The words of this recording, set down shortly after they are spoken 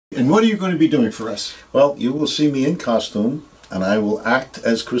And what are you going to be doing for us? Well, you will see me in costume, and I will act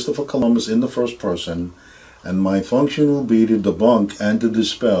as Christopher Columbus in the first person, and my function will be to debunk and to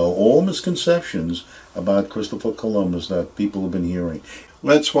dispel all misconceptions about Christopher Columbus that people have been hearing.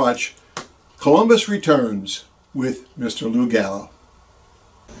 Let's watch Columbus Returns with Mr. Lou Gallo.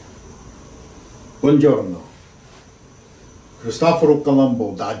 Buongiorno. Cristoforo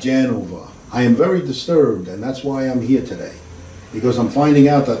Colombo da Genova. I am very disturbed, and that's why I'm here today. Because I'm finding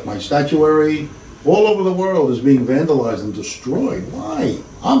out that my statuary all over the world is being vandalized and destroyed. Why?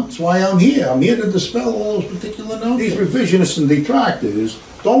 That's why I'm here. I'm here to dispel all those particular notions. These revisionists and detractors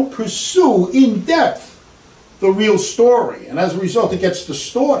don't pursue in depth the real story, and as a result it gets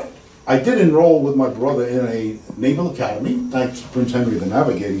distorted. I did enroll with my brother in a naval academy, thanks to Prince Henry the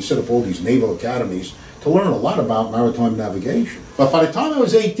Navigator. He set up all these naval academies to learn a lot about maritime navigation. But by the time I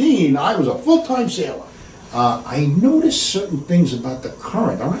was 18, I was a full-time sailor. I noticed certain things about the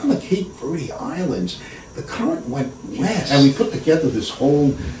current. Around the Cape Verde Islands, the current went west. And we put together this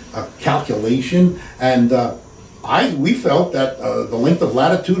whole calculation, and we felt that the length of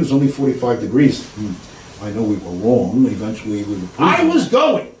latitude is only 45 degrees. I know we were wrong. Eventually we were proven. I was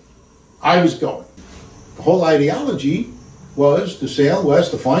going. The whole ideology was to sail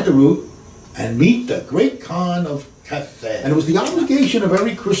west, to find a route, and meet the great Khan of Cathay. And it was the obligation of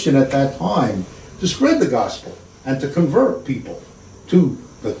every Christian at that time to spread the gospel and to convert people to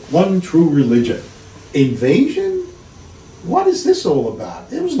the one true religion. Invasion? What is this all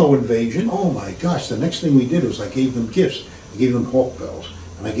about? There was no invasion. Oh my gosh, the next thing we did was I gave them gifts. I gave them hawk bells,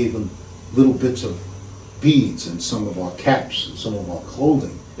 and I gave them little bits of beads and some of our caps and some of our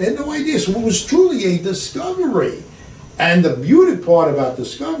clothing. They had no idea, so it was truly a discovery. And the beauty part about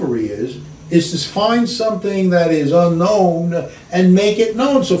discovery is to find something that is unknown and make it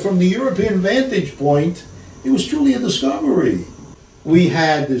known. So from the European vantage point, it was truly a discovery. We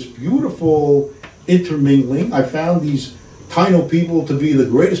had this beautiful intermingling. I found these Taino people to be the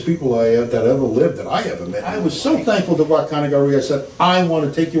greatest people that ever lived, that I ever met. I was so thankful to Wakanagari. I said, I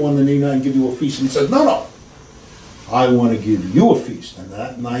want to take you on the Nina and give you a feast. And he said, no, I want to give you a feast. And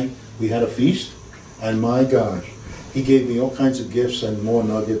that night we had a feast, and my gosh, he gave me all kinds of gifts and more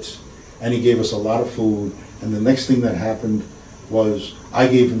nuggets. And he gave us a lot of food, and the next thing that happened was I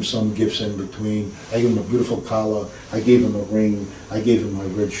gave him some gifts in between. I gave him a beautiful collar, I gave him a ring, I gave him my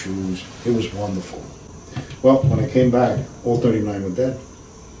red shoes. It was wonderful. Well, when I came back, all 39 were dead.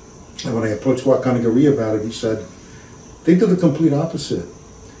 And when I approached Wakanagari about it, he said, they did the complete opposite.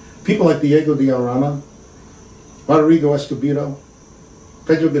 People like Diego de Arana, Rodrigo Escobedo,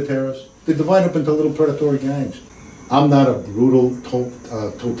 Pedro Gutierrez, they divide up into little predatory gangs. I'm not a brutal,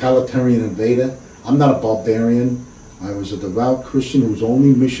 totalitarian invader. I'm not a barbarian. I was a devout Christian whose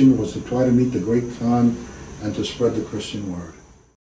only mission was to try to meet the great Khan and to spread the Christian word.